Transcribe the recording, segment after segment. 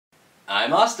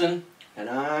I'm Austin. And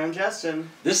I'm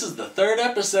Justin. This is the third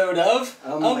episode of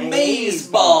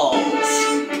Amazeballs.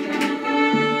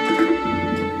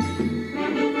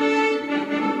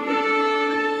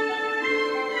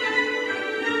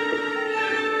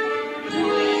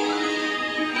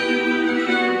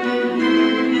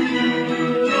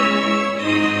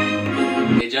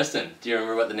 Hey Justin, do you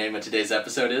remember what the name of today's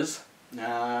episode is? No,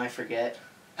 I forget.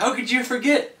 How could you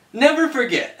forget? Never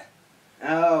forget!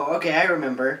 Oh, okay, I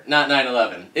remember. Not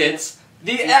 9/11. It's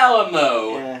the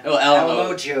Alamo! Yeah. Oh,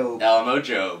 Alamo Jobe. Alamo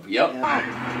Jobe, yep.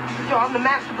 Yeah. Yo, I'm the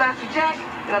Master Blaster Jack,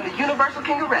 and I'm the Universal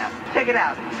King of Rap. Check it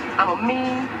out. I'm a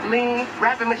mean, lean,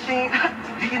 rapping machine.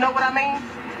 Do you know what I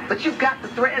mean? But you got the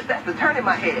threads that's the turn in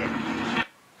my head.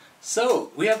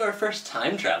 So, we have our first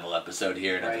time travel episode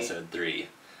here in Right. episode 3.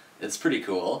 It's pretty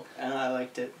cool. I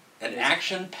liked it. And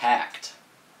action-packed.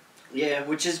 Yeah,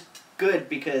 which is good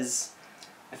because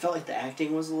I felt like the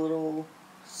acting was a little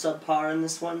subpar in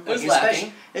this one. It was like,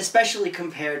 lacking. especially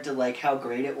compared to like how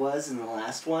great it was in the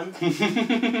last one.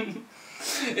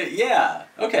 Yeah,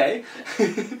 okay.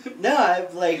 No,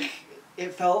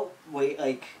 it felt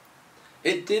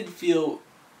It did feel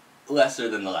lesser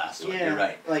than the last one, yeah, you're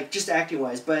right. like just acting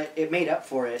wise, but it made up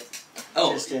for it.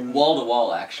 Oh, just in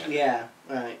wall-to-wall action. Yeah,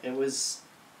 right. It was,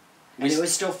 and it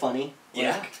was still funny.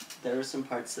 Yeah. Like, there were some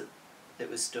parts that it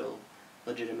was still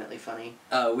legitimately funny.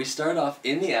 We start off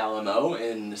in the Alamo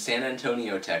in San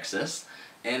Antonio, Texas,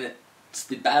 and it's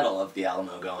the Battle of the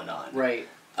Alamo going on. Right.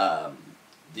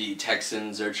 The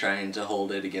Texans are trying to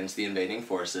hold it against the invading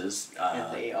forces.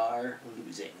 And they are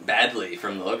losing. Badly,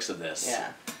 from the looks of this.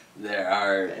 Yeah. There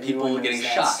are Everyone people knows getting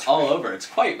that shot story. all over. It's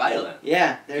quite violent.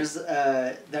 Yeah, there's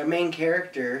their main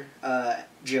character,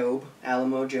 Jobe,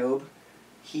 Alamo Jobe.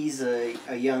 He's a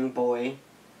young boy.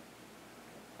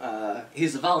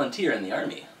 He's a volunteer in the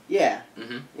army. Yeah.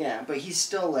 Mm-hmm. Yeah, but he's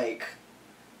still like,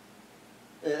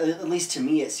 at least to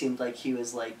me it seemed like he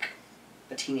was like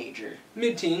a teenager.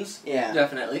 Mid-teens. Yeah.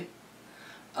 Definitely.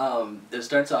 It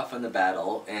starts off in the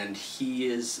battle, and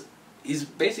he's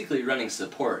basically running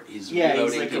support. He's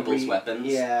reloading like people's weapons.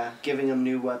 Yeah, giving them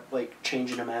new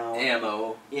changing them out.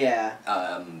 Ammo. Yeah.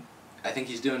 I think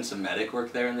he's doing some medic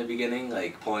work there in the beginning,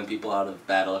 like pulling people out of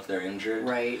battle if they're injured.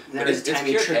 Right. But There's it's time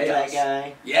he pure tripped chaos. that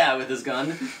guy. Yeah, with his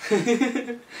gun.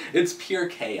 It's pure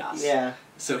chaos. Yeah.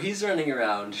 So he's running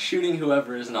around, shooting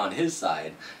whoever isn't on his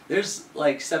side. There's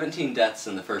like 17 deaths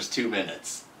in the first 2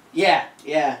 minutes. Yeah,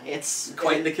 it's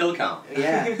Quite the kill count.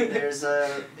 Yeah, there's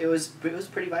it was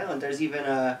pretty violent. There's even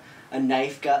a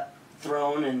knife got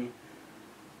thrown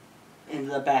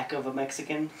into the back of a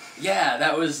Mexican. Yeah,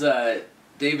 that was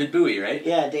David Bowie, right?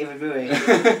 Yeah, David Bowie.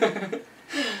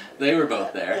 They were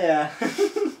both there. Yeah.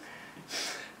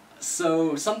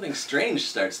 So something strange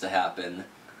starts to happen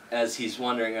as he's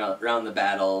wandering around the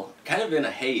battle, kind of in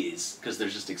a haze, because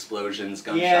there's just explosions,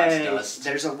 gunshots, dust.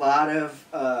 There's a lot of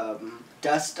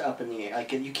dust up in the air.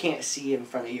 Like, you can't see in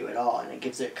front of you at all, and it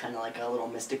gives it kind of like a little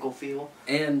mystical feel.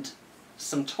 And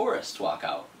some tourists walk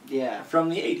out. Yeah. From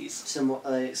the 80s.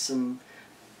 Some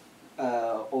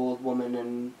old woman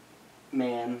and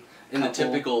man. In the couple.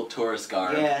 typical tourist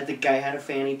garb. Yeah, the guy had a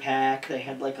fanny pack. They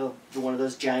had like one of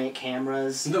those giant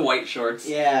cameras. The white shorts.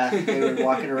 Yeah, they were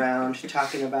walking around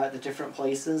talking about the different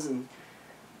places and.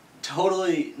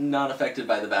 Totally not affected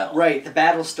by the battle. Right, the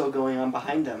battle's still going on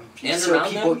behind them. And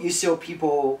around them? You see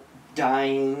people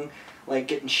dying, like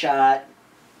getting shot.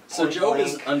 So point Job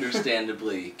is blank.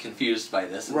 understandably confused by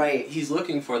this. Right. He's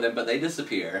looking for them, but they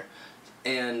disappear.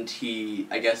 And he,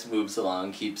 I guess, moves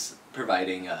along, keeps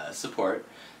providing support.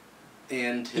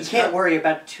 And He can't worry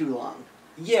about it too long.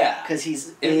 Yeah. Because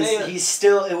he's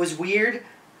still. It was weird.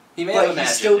 He may have But he's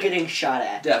imagined still it. getting shot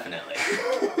at. Definitely.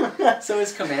 So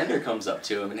his commander comes up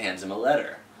to him and hands him a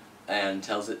letter, and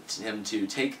tells him to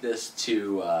take this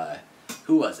to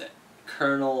who was it?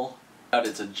 Colonel.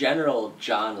 It's a General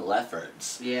John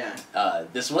Lefferts. Yeah.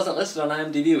 This wasn't listed on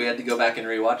IMDb. We had to go back and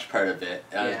rewatch part of it.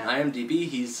 Yeah. IMDb,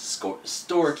 he's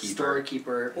storekeeper.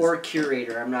 Storekeeper or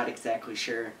curator. I'm not exactly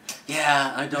sure.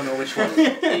 Yeah, I don't know which one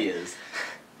he is.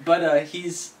 But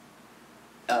he's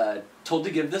told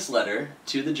to give this letter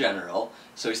to the general,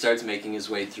 so he starts making his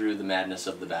way through the madness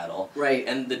of the battle. Right.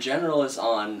 And the general is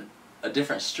on a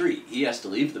different street. He has to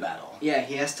leave the battle. Yeah,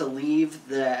 he has to leave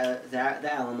the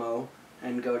Alamo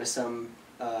and go to some,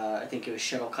 I think it was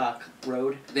Shuttlecock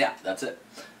Road. Yeah, that's it.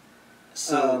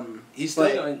 So he's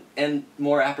still going, and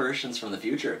more apparitions from the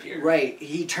future appear. Right,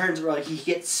 he turns, like, he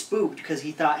gets spooked because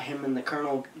he thought him and the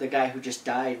colonel, the guy who just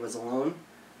died, was alone.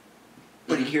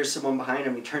 But he hears someone behind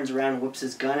him. He turns around and whips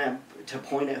his gun up to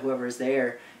point at whoever's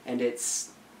there, and it's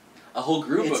a whole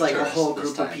group. It's of like a tourists whole this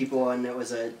group of time. people, and it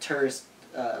was a tourist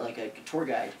like a tour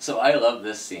guide. So I love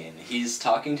this scene. He's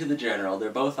talking to the general. They're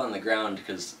both on the ground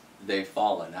because they've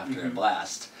fallen after a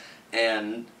blast.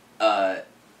 And a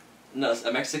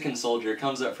Mexican soldier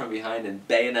comes up from behind and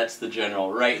bayonets the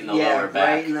general right in the lower back.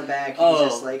 Right in the back. Oh,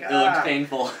 He's just like, it looked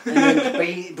painful. And then,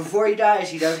 but before he dies,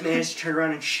 he does manage to turn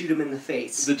around and shoot him in the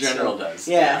face. The general does.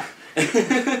 Yeah.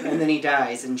 And then he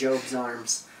dies in Jobe's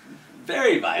arms.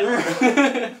 Very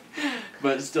violent.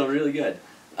 But still really good.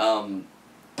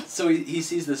 So he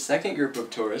sees the second group of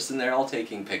tourists, and they're all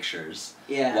taking pictures.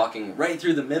 Yeah. Walking right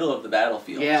through the middle of the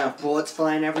battlefield. Yeah, bullets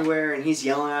flying everywhere, and he's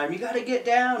yelling at him, "You gotta get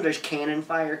down!" There's cannon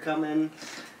fire coming.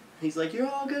 He's like, "You're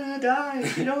all gonna die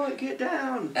if you don't get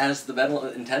down." As the battle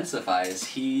intensifies,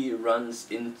 he runs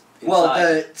inside. Well,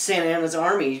 the Santa Anna's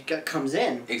army comes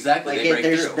in. Exactly, Like they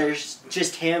break through. There's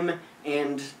just him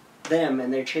and them,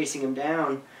 and they're chasing him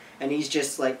down, and he's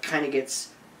just like kind of gets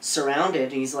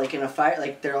surrounded. He's like in a fire,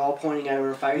 like they're all pointing at him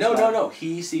in a fire. No.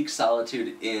 He seeks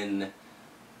solitude in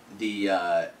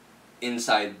the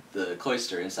inside the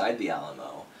cloister, inside the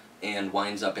Alamo, and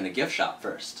winds up in a gift shop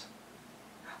first.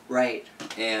 Right.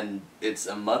 And it's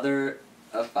a mother,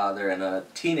 a father, and a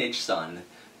teenage son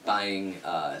buying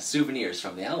souvenirs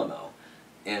from the Alamo.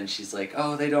 And she's like,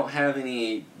 "Oh, they don't have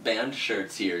any band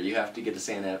shirts here. You have to get a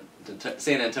San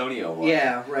Antonio one."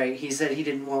 Yeah, right. He said he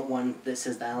didn't want one that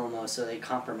says the Alamo, so they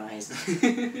compromised.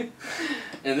 And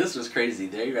this was crazy.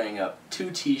 They rang up 2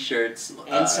 T-shirts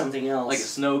and something else. like a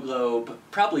snow globe,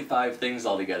 probably 5 things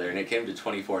altogether, and it came to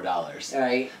 $24.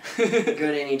 Alright. Go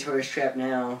to any tourist trap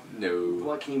now. No.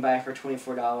 What can you buy for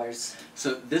 $24?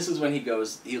 So this is when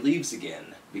he leaves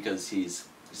again, because he's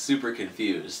super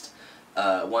confused.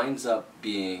 Winds up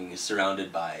being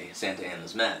surrounded by Santa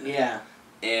Anna's men. Yeah.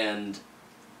 And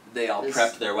they all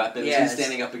prepped their weapons. Yeah, He's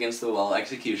standing up against the wall,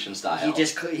 execution style. He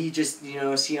just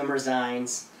see him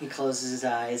resigns. He closes his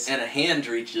eyes. And a hand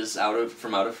reaches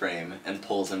from out of frame and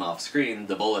pulls him off screen.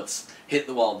 The bullets hit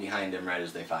the wall behind him right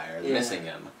as they fire, missing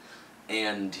him.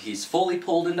 And he's fully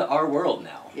pulled into our world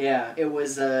now. Yeah, it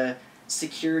was a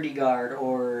security guard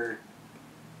or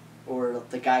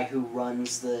the guy who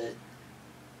runs the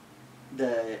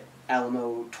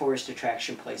Alamo tourist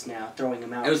attraction place now, throwing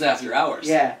him out. It was after hours.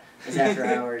 Yeah, it was after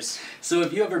hours. So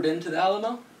have you ever been to the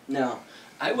Alamo? No.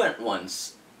 I went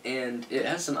once, and it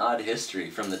has some odd history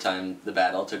from the time the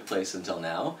battle took place until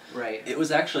now. Right. It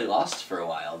was actually lost for a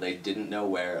while. They didn't know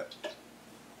where...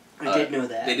 I did know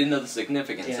that. They didn't know the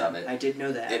significance of it. I did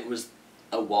know that. It was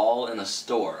a wall in a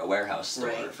store, a warehouse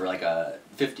store, for like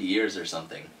 50 years or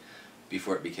something,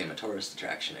 before it became a tourist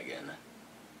attraction again.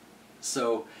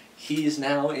 So he's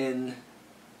now in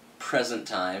present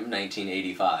time,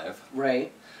 1985.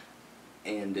 Right.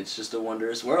 And it's just a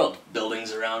wondrous world.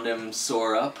 Buildings around him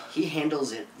soar up. He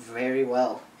handles it very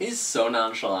well. He's so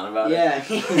nonchalant about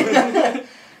it.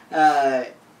 Yeah.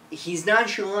 He's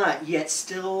nonchalant, yet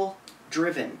still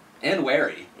driven. And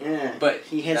wary. Yeah. But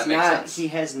he has He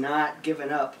has not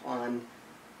given up on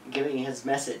giving his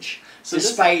message, so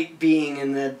despite being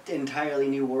in the entirely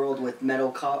new world with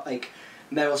metal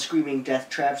screaming death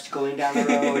traps going down the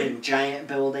road and giant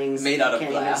buildings made out of you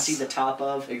can't glass. even see the top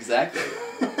of. Exactly.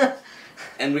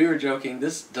 And we were joking,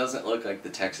 this doesn't look like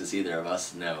the Texas either of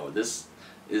us know. This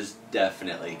is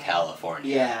definitely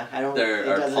California. Yeah,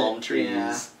 There are palm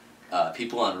trees,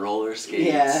 people on roller skates.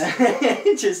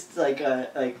 Yeah, just like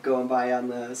going by on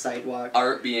the sidewalk.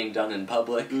 Art being done in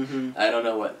public. Mm-hmm. I don't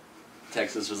know what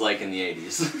Texas was like in the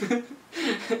 80s.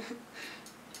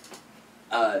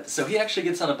 So he actually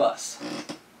gets on a bus.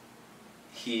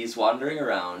 He's wandering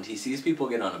around, he sees people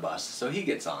get on a bus, so he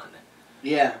gets on.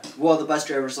 Yeah, well the bus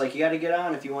driver's like, "You gotta get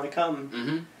on if you want to come."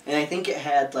 Mm-hmm. And I think it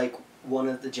had like one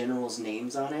of the general's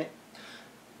names on it.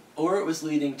 Or it was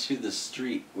leading to the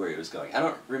street where he was going. I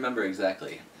don't remember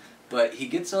exactly. But he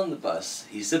gets on the bus,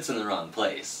 he sits in the wrong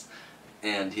place,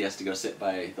 and he has to go sit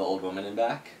by the old woman in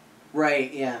back.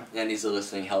 Right, yeah. And he's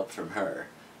eliciting help from her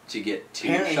to get to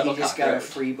Apparently Shuttlecock he just got Road. a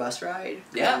free bus ride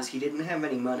Yeah. because he didn't have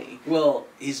any money. Well,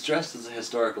 he's dressed as a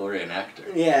historical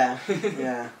reenactor. Yeah,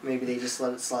 yeah. Maybe they just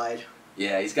let it slide.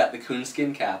 Yeah, he's got the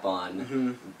coonskin cap on.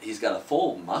 Mm-hmm. He's got a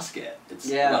full musket. It's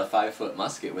about a 5-foot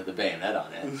musket with a bayonet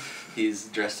on it. He's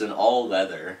dressed in all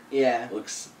leather. Yeah.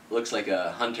 Looks like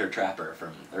a hunter-trapper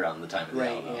from around the time of the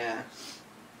Alamo. Yeah.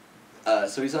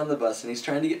 So he's on the bus and he's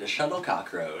trying to get to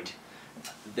Shuttlecock Road.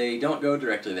 They don't go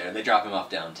directly there. They drop him off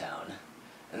downtown.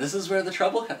 And this is where the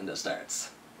trouble kind of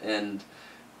starts. And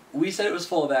we said it was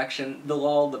full of action. The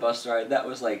lull, the bus ride, that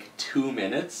was like 2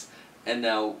 minutes. And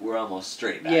now we're almost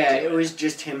straight back to it. It was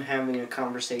just him having a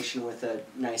conversation with a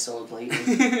nice old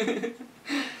lady.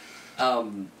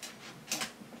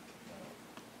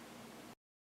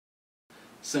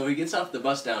 So he gets off the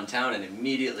bus downtown and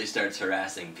immediately starts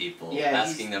harassing people, Yeah,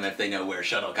 asking them if they know where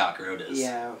Shuttlecock Road is.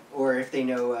 Yeah, or if they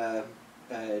know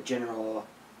General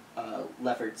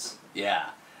Lefferts. Yeah.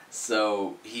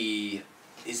 So he's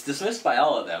dismissed by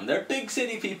all of them. They're big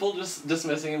city people just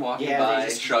dismissing him, walking by,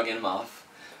 shrugging him off.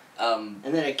 And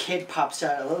then a kid pops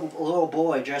out, a little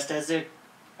boy dressed as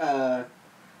a...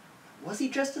 was he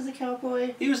dressed as a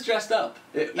cowboy? He was dressed up.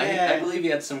 I believe he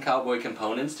had some cowboy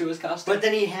components to his costume. But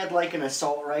then he had like an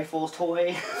assault rifle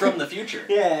toy. From the future.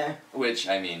 Yeah. Which,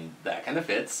 I mean, that kind of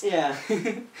fits. Yeah.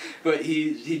 But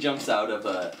he jumps out of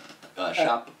a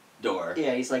shop door.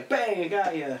 Yeah, he's like, bang, I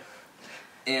got you.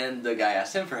 And the guy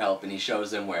asks him for help, and he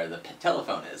shows him where the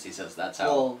telephone is. He says that's how...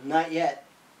 Well, not yet.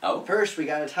 Oh? First, we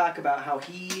gotta talk about how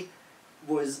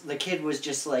the kid was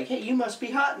just like, hey, you must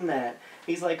be hot in that.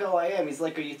 He's like, oh, I am. He's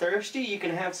like, are you thirsty? You can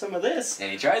have some of this.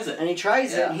 And he tries it. And he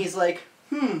tries it, and he's like,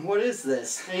 what is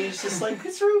this? And he's just like,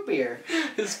 it's root beer.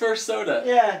 His first soda.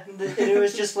 Yeah, and it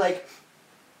was just like,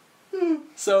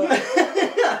 So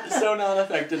not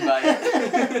affected by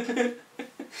it.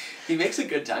 He makes a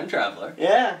good time traveler.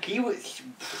 Yeah, he was...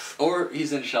 Or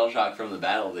he's in shell shock from the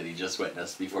battle that he just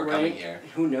witnessed before coming here.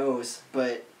 Who knows,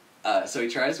 but... So he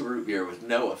tries root beer with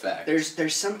no effect.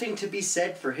 There's something to be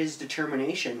said for his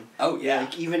determination. Oh, yeah.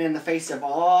 Like, even in the face of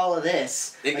all of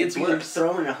this... It gets worse.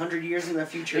 Thrown 100 years in the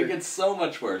future. It gets so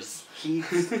much worse.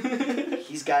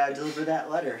 He's got to deliver that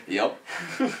letter. Yep.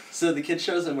 So the kid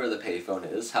shows him where the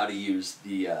payphone is, how to use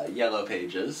the yellow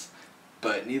pages,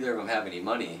 but neither of them have any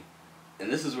money.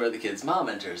 And this is where the kid's mom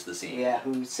enters the scene. Yeah,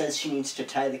 who says she needs to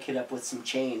tie the kid up with some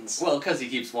chains. Well, because he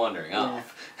keeps wandering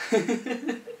off.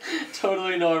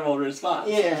 Totally normal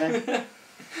response. Yeah.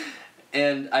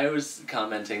 And I was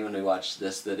commenting when we watched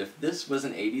this that if this was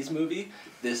an 80s movie,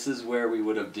 this is where we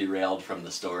would have derailed from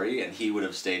the story and he would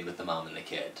have stayed with the mom and the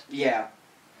kid. Yeah.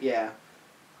 Yeah.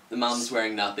 The mom's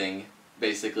wearing nothing,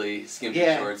 basically.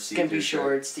 Skimpy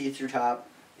shorts, see-through top.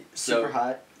 So, super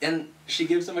hot. And she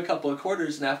gives him a couple of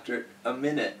quarters, and after a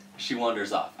minute, she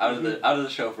wanders off out of the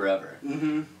show forever.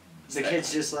 Mm-hmm. The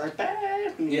kid's just like, bah.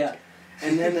 Yeah.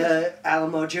 And then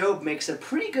Alamo Jobe makes a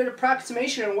pretty good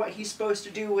approximation on what he's supposed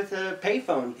to do with a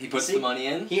payphone. He puts the money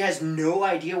in. He has no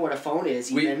idea what a phone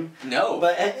is, even. No.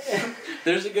 But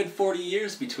there's a good 40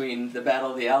 years between the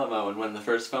Battle of the Alamo and when the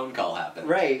first phone call happened.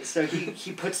 Right. So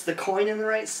he puts the coin in the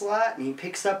right slot, and he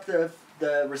picks up the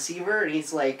receiver, and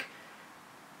he's like,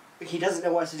 he doesn't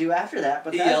know what to do after that.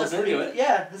 But he yells into it.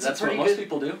 Yeah, that's what most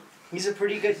people do. He's a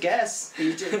pretty good guess.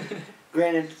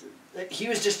 Granted. He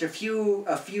was just a few.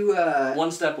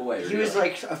 One step away. He was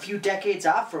like a few decades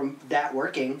off from that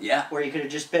working. Yeah. Where he could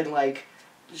have just been like,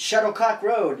 Shuttlecock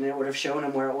Road, and it would have shown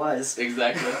him where it was.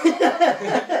 Exactly.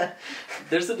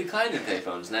 There's a decline in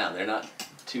payphones now. They're not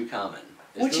too common.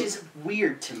 Which is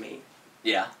weird to me.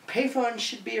 Yeah. Payphones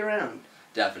should be around.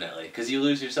 Definitely, because you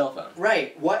lose your cell phone.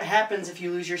 Right. What happens if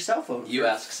you lose your cell phone? You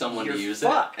ask someone to use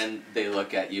fucked. it, and they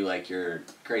look at you like you're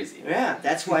crazy. Yeah,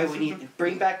 that's why we need to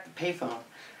bring back the payphone.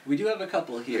 We do have a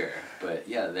couple here, but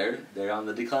yeah, they're on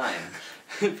the decline,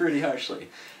 pretty harshly.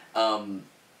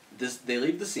 They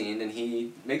leave the scene, and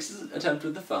he makes his attempt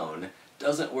with the phone.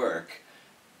 Doesn't work,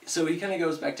 so he kind of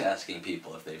goes back to asking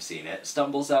people if they've seen it.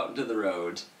 Stumbles out into the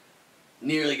road,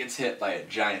 nearly gets hit by a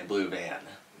giant blue van.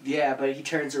 Yeah, but he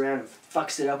turns around and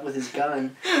fucks it up with his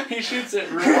gun. He shoots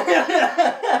it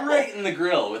right in the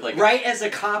grill with like. Right as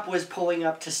a cop was pulling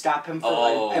up to stop him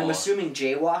for, I'm assuming,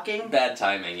 jaywalking. Bad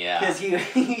timing, yeah. Because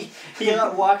he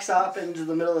walks off into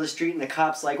the middle of the street and the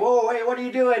cop's like, "Whoa, wait, what are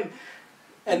you doing?"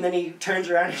 And then he turns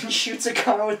around and shoots a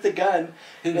car with the gun.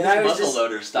 His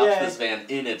muzzleloader stops this van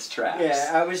in its tracks.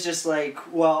 Yeah, I was just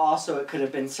like, well, also it could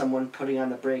have been someone putting on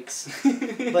the brakes,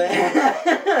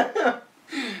 but.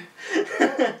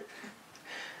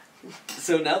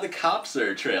 So now the cops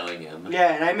are trailing him.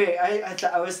 Yeah, and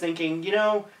I was thinking,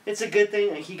 it's a good thing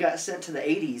that he got sent to the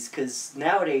 80s, because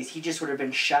nowadays he just would have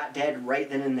been shot dead right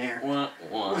then and there. Wah,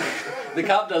 wah. The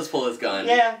cop does pull his gun.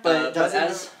 Yeah, but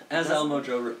as Alamo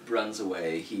Joe runs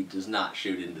away, he does not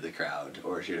shoot into the crowd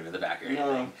or shoot him in the back or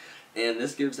anything. And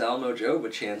this gives Alamo Joe a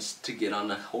chance to get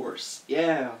on a horse.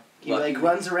 Yeah. He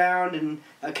runs around in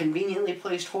a conveniently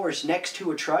placed horse next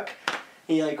to a truck.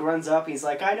 He runs up, he's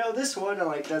like, I know this one,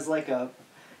 and does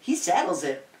he saddles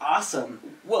it awesome.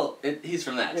 Well, he's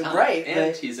from that time. Right.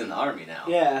 And he's in the army now.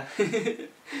 Yeah.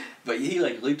 But he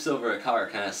leaps over a car,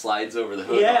 kind of slides over the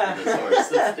hood onto this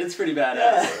horse. It's pretty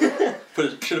badass. Yeah.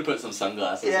 Should have put some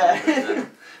sunglasses on.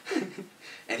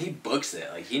 And he books it.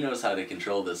 He knows how to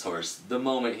control this horse the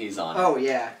moment he's on it. Oh,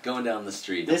 yeah. Going down the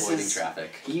street, avoiding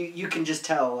traffic. You can just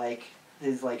tell,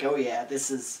 he's like, oh, yeah,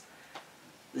 this is...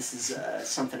 This is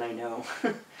something I know.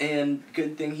 And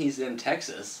good thing he's in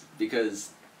Texas,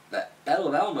 because that Battle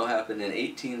of Alamo happened in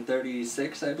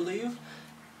 1836, I believe.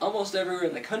 Almost everywhere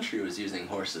in the country was using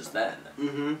horses then.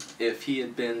 Mm-hmm. If he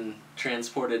had been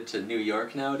transported to New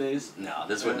York nowadays, no,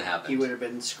 this wouldn't happen. He would have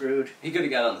been screwed. He could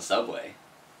have got on the subway.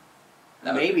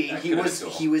 Maybe he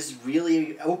was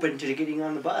really open to getting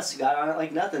on the bus. He got on it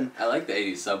like nothing. I like the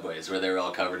 80s subways where they were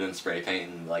all covered in spray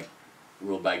paint and like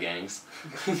ruled by gangs.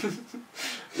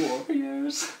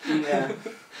 Warriors. Yeah.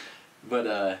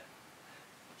 But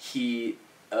he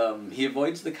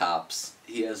avoids the cops.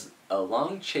 He has a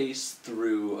long chase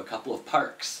through a couple of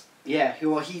parks. Yeah.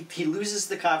 He loses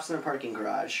the cops in a parking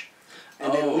garage,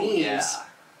 and then leaves. Yeah.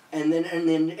 And then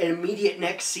an immediate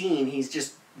next scene, he's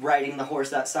just riding the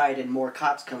horse outside, and more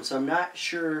cops come. So I'm not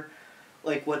sure,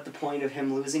 like, what the point of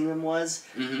him losing them was.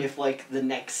 Mm-hmm. If like the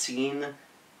next scene,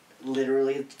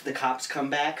 literally the cops come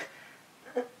back.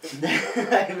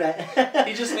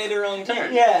 He just made a wrong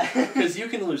turn. Yeah. Because you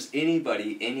can lose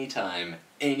anybody, anytime,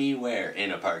 anywhere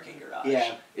in a parking garage.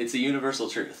 Yeah. It's a universal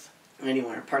truth.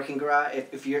 Anywhere, parking garage.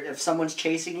 If someone's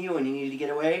chasing you and you need to get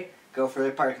away, go for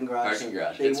the parking garage. Parking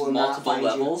garage. They It's will not multiple find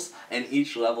levels, and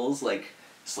each level's like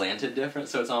slanted different,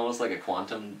 so it's almost like a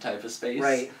quantum type of space.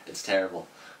 Right. It's terrible.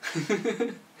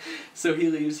 So he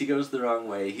leaves. He goes the wrong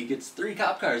way. He gets 3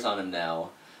 cop cars on him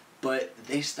now. But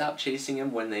they stop chasing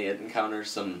him when they encounter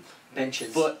some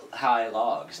benches, foot-high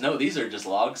logs. No, these are just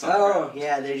logs on the ground.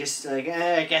 Yeah, they're just like,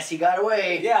 I guess he got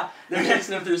away. Yeah, they're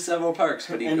chasing him through several parks,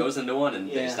 but he goes into one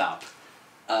and they Yeah. stop.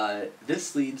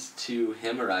 This leads to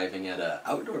him arriving at a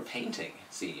outdoor painting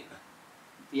scene.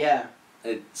 Yeah.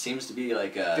 It seems to be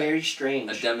like a... Very strange.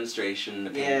 A demonstration,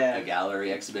 a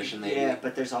gallery exhibition maybe. Yeah,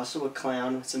 but there's also a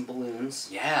clown with some balloons.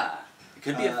 Yeah. It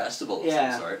could be a festival of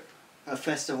some sort. A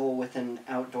festival with an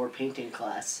outdoor painting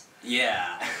class.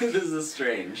 Yeah, this is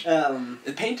strange.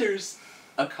 The painters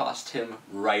accost him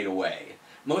right away.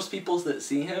 Most people that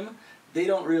see him, they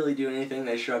don't really do anything,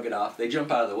 they shrug it off, they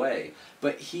jump out of the way.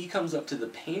 But he comes up to the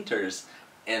painters,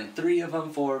 and 3 of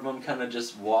them, 4 of them kind of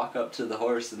just walk up to the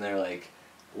horse and they're like,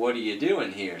 "What are you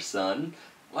doing here, son?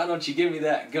 Why don't you give me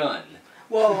that gun?"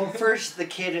 Well, first the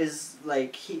kid is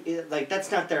like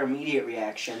that's not their immediate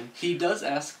reaction. He does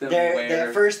ask them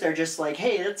At first they're just like,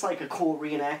 "Hey, that's like a cool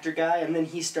reenactor guy," and then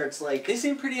he starts like. They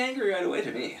seem pretty angry right away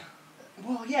to me.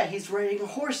 Well, yeah, he's riding a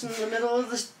horse in the middle of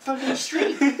this fucking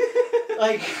street.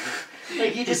 like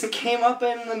he just came up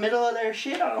in the middle of their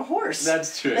shit on a horse.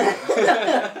 That's true.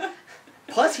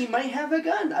 Plus, he might have a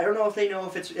gun. I don't know if they know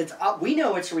if it's we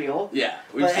know it's real. Yeah,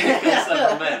 we've seen it kill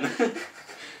several men.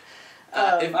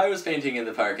 If I was painting in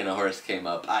the park and a horse came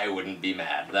up, I wouldn't be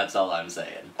mad. That's all I'm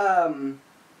saying.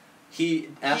 He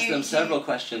asked them several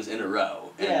questions in a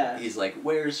row, and he's like,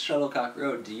 "Where's Shuttlecock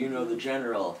Road? Do you know the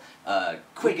general?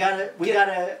 We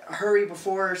gotta hurry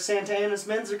before Santa Anna's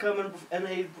men are coming, and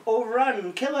they overrun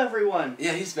and kill everyone."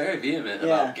 Yeah, he's very vehement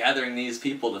about gathering these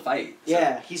people to fight. So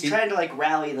yeah, he's trying to like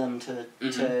rally them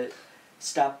to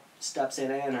stop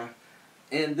Santa Anna.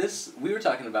 And this, we were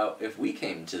talking about if we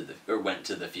came to went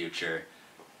to the future.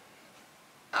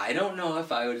 I don't know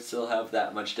if I would still have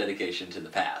that much dedication to the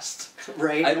past.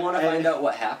 Right. I'd want to find out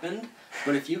what happened,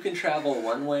 but if you can travel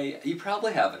one way, you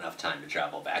probably have enough time to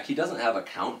travel back. He doesn't have a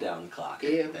countdown clock or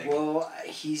anything. Well,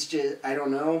 he's just, I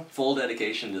don't know. Full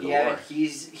dedication to the war. Yeah,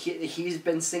 he's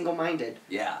been single-minded.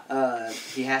 Yeah.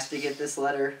 He has to get this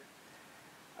letter.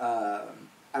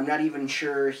 I'm not even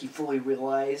sure he fully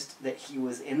realized that he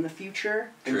was in the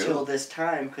future until this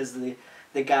time, because the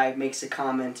guy makes a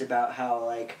comment about how,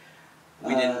 like,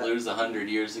 we didn't lose 100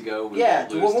 years ago.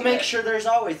 We'll make sure there's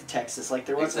always Texas, like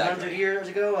there was 100 Exactly. years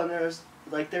ago, and there's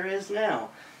like there is now.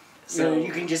 So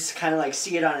you can just kind of like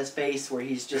see it on his face where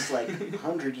he's just like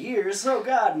 100 years, oh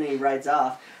God, and he rides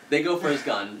off. They go for his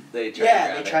gun. They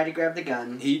try to grab the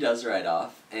gun. He does ride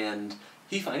off, and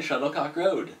he finds Shuttlecock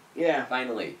Road. Yeah.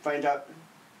 Finally.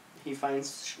 He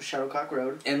finds Shuttlecock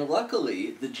Road. And luckily,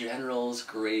 the general's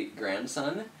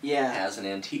great-grandson has an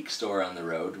antique store on the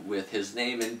road with his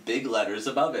name in big letters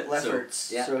above it. Lefferts.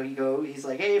 So he's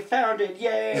like, "Hey, found it,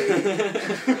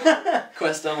 yay!"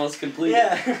 Quest almost completed.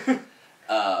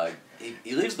 Yeah.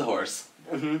 He leaves the horse.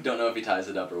 Mm-hmm. Don't know if he ties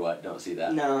it up or what. Don't see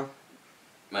that. No.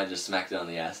 Might just smack it on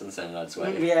the ass and send it on its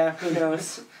way. Yeah, who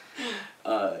knows?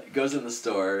 Goes in the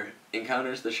store,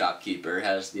 encounters the shopkeeper,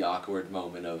 has the awkward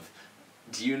moment of,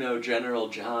 "Do you know General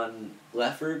John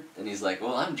Leffert?" And he's like,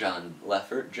 "Well, I'm John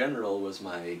Leffert. General was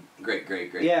my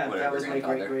great-great-great that was my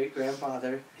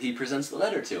great-great-grandfather." He presents the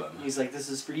letter to him. He's like, "This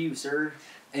is for you, sir."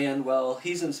 And while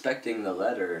he's inspecting the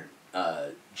letter,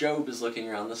 Jobe is looking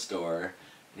around the store,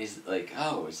 and he's like,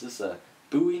 "Oh, is this a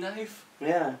Bowie knife?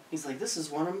 Yeah. He's like, this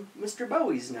is one of Mr.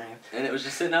 Bowie's knives. And it was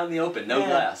just sitting out in the open, no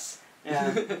glass.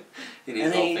 Yeah. He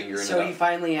needs all fingering so it he up.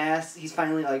 finally asks, he's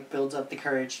finally, like, builds up the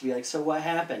courage to be like, so what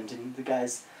happened? And the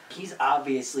guy's, he's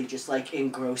obviously just, like,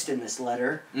 engrossed in this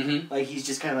letter. Mm-hmm. Like, he's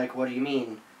just kind of like, what do you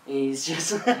mean? And he's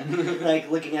just, like,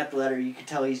 looking at the letter, you can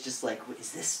tell he's just like,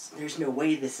 is this, there's no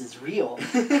way this is real.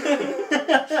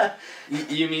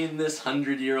 You mean this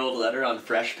 100-year-old letter on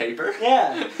fresh paper?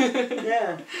 Yeah.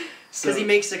 Yeah. So, Because he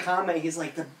makes a comment, he's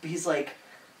like, the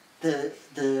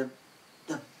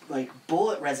like,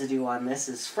 bullet residue on this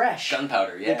is fresh.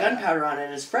 gunpowder, yeah. The gunpowder on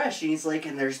it is fresh. And he's like,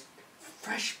 and there's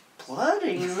fresh blood?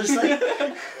 And he's just like...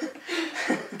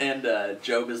 And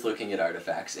Jobe is looking at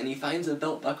artifacts, and he finds a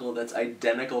belt buckle that's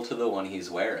identical to the one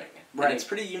he's wearing. Right. And it's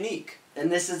pretty unique.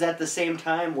 And this is at the same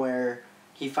time where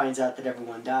he finds out that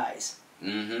everyone dies.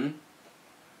 Mm-hmm.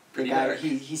 The guy,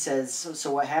 he says,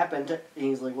 so what happened? And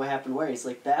he's like, what happened where? He's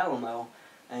like, the Alamo.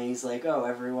 And he's like, oh,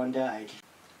 everyone died.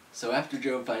 So after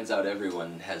Jobe finds out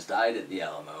everyone has died at the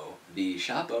Alamo, the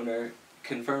shop owner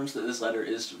confirms that this letter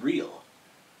is real.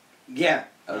 Yeah.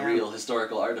 A real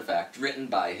historical artifact written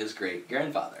by his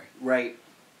great-grandfather. Right.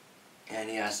 And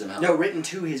he asked him how... No, written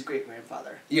to his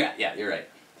great-grandfather. Yeah, you're right.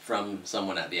 From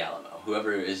someone at the Alamo.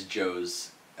 Whoever is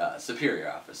Joe's superior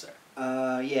officer.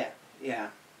 Yeah.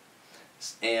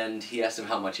 And he asked him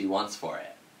how much he wants for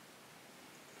it.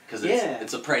 Because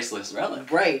it's a priceless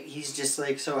relic. Right. He's just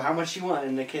like, so how much you want?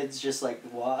 And the kid's just like,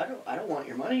 well, I don't want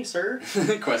your money, sir.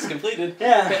 Quest completed.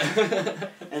 Yeah.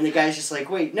 And the guy's just like,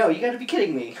 wait, no, you gotta be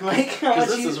kidding me. Like,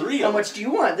 this is real. How much do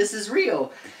you want? This is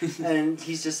real. And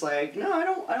he's just like, no,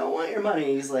 I don't want your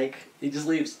money. He's like... He just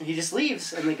leaves. He just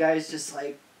leaves, and the guy's just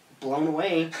like, blown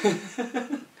away.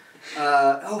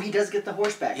 He does get the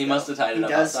horse back. He must have tied it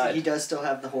up outside. He does still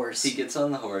have the horse. He gets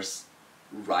on the horse,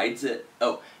 rides it.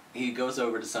 He goes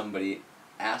over to somebody,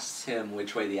 asks him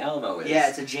which way the Alamo is. Yeah,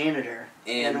 it's a janitor.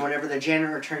 And whenever the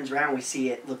janitor turns around, we see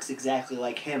it looks exactly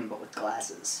like him, but with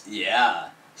glasses. Yeah.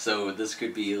 So this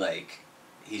could be like,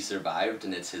 he survived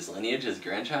and it's his lineage, his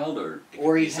grandchild, or...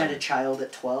 Or he had a child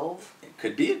at 12. It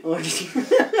could be.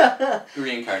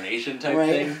 Reincarnation type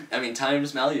thing. I mean,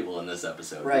 time's malleable in this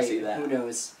episode. Right. We see that. Who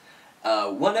knows?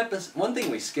 One thing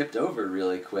we skipped over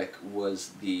really quick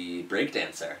was the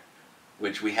breakdancer,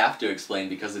 which we have to explain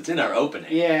because it's in our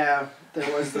opening. Yeah,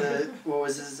 there was what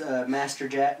was his, Rap Master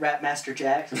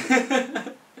Jack?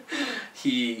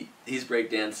 He's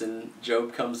breakdancing,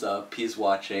 Jobe comes up, he's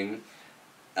watching,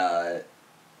 the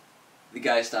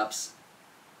guy stops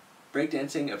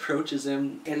breakdancing, approaches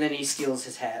him. And then he steals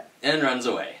his hat. And runs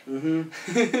away.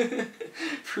 Mm-hmm.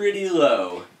 Pretty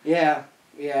low. Yeah,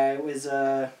 it was,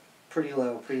 pretty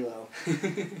low.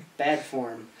 Bad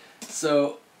form.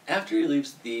 So, after he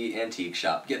leaves the antique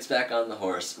shop, gets back on the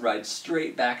horse, rides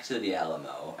straight back to the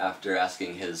Alamo after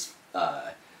asking his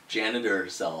janitor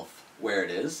self where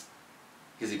it is,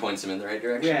 because he points him in the right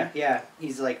direction. Yeah.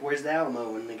 He's like, "Where's the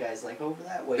Alamo?" And the guy's like, "Over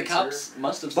that way." The cops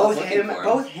must have both stopped looking for him.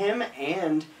 Both him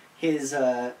and his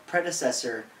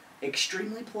predecessor,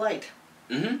 extremely polite.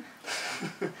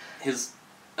 Mm-hmm. His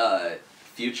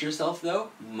future self, though,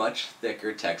 much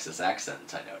thicker Texas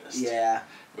accent, I noticed. Yeah.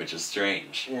 Which is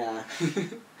strange. Yeah.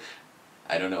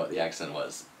 I don't know what the accent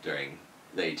was during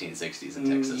the 1860s in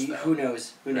Texas, though. Who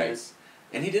knows? Who knows?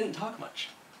 And he didn't talk much.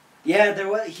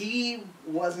 Yeah, he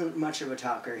wasn't much of a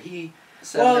talker. You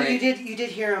did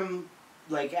hear him,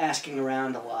 like, asking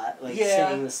around a lot. Like,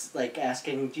 saying this, like,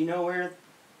 asking, do you know where...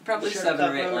 Probably 7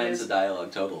 or 8 lines of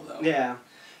dialogue total, though. Yeah.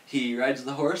 He rides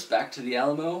the horse back to the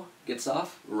Alamo, gets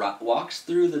off, walks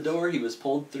through the door he was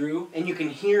pulled through. And you can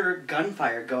hear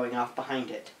gunfire going off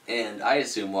behind it. And I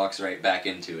assume walks right back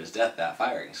into his death, that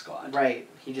firing squad. Right.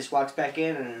 He just walks back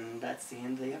in, and that's the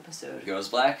end of the episode. Goes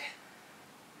black.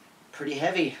 Pretty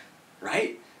heavy.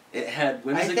 Right? It had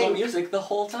whimsical music the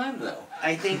whole time, though.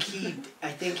 I think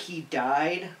he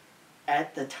died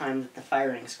at the time that the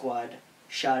firing squad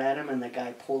shot at him and the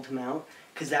guy pulled him out,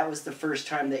 because that was the first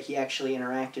time that he actually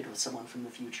interacted with someone from the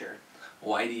future.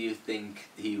 Why do you think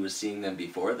he was seeing them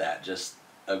before that? Just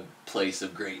a place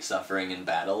of great suffering and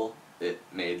battle? It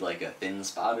made like a thin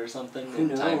spot or something in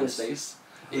time and space?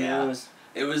 Who knows?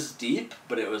 It was deep,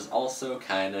 but it was also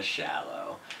kind of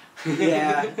shallow.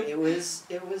 Yeah, it was,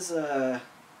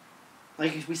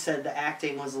 like we said, the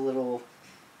acting was a little...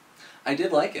 I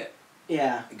did like it.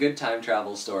 Yeah. Good time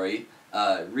travel story.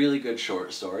 Really good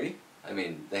short story. I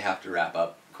mean, they have to wrap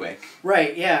up quick.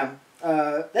 Right, yeah.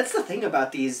 That's the thing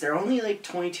about these. They're only like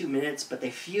 22 minutes, but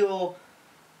they feel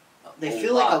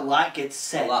like a lot gets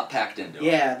said. A lot packed into it.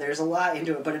 Yeah, there's a lot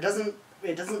into it, but it doesn't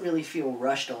really feel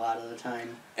rushed a lot of the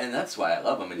time. And that's why I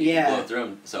love them, and you can blow through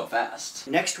them so fast.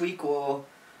 Next week we'll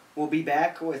we'll be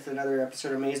back with another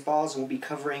episode of Amazeballs, and we'll be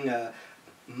covering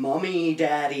Mummy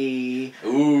Daddy.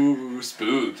 Ooh,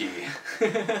 spooky.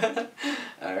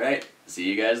 All right. See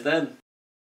you guys then.